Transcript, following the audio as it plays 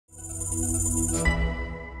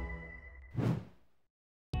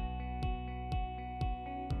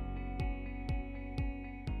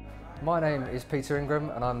My name is Peter Ingram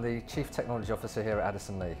and I'm the Chief Technology Officer here at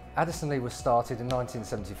Addison Lee. Addison Lee was started in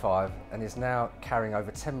 1975 and is now carrying over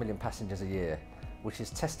 10 million passengers a year, which is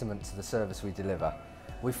testament to the service we deliver.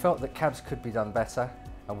 We felt that cabs could be done better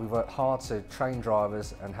and we worked hard to train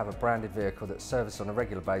drivers and have a branded vehicle that's serviced on a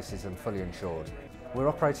regular basis and fully insured. We're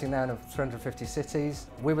operating now in 350 cities.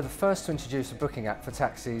 We were the first to introduce a booking app for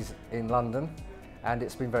taxis in London and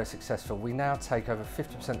it's been very successful. We now take over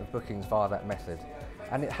 50% of bookings via that method.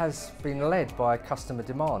 And it has been led by customer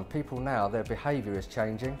demand. People now, their behaviour is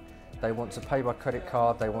changing. They want to pay by credit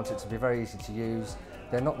card, they want it to be very easy to use.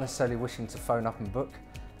 They're not necessarily wishing to phone up and book.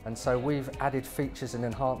 And so we've added features and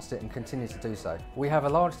enhanced it and continue to do so. We have a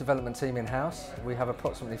large development team in-house. We have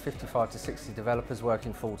approximately 55 to 60 developers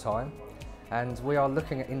working full-time. And we are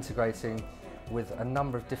looking at integrating with a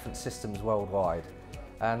number of different systems worldwide.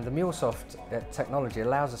 And the MuleSoft technology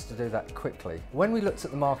allows us to do that quickly. When we looked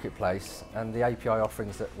at the marketplace and the API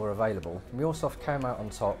offerings that were available, MuleSoft came out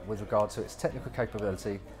on top with regard to its technical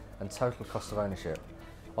capability and total cost of ownership.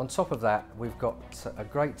 On top of that, we've got a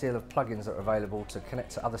great deal of plugins that are available to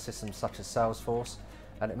connect to other systems such as Salesforce,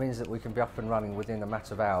 and it means that we can be up and running within a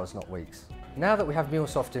matter of hours, not weeks. Now that we have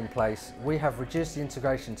MuleSoft in place, we have reduced the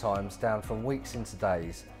integration times down from weeks into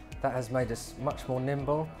days. That has made us much more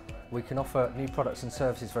nimble. We can offer new products and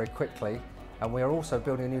services very quickly, and we are also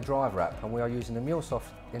building a new driver app, and we are using the MuleSoft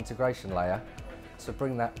integration layer to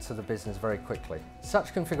bring that to the business very quickly.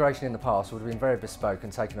 Such configuration in the past would have been very bespoke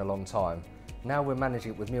and taken a long time. Now we're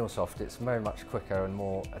managing it with MuleSoft, it's very much quicker and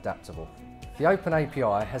more adaptable. The Open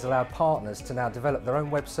API has allowed partners to now develop their own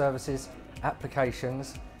web services,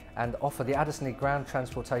 applications, and offer the Addison Lee ground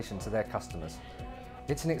transportation to their customers.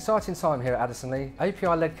 It's an exciting time here at Addison Lee.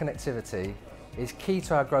 API-led connectivity is key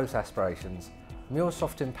to our growth aspirations.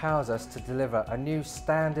 MuleSoft empowers us to deliver a new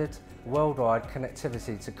standard worldwide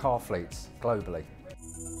connectivity to car fleets globally.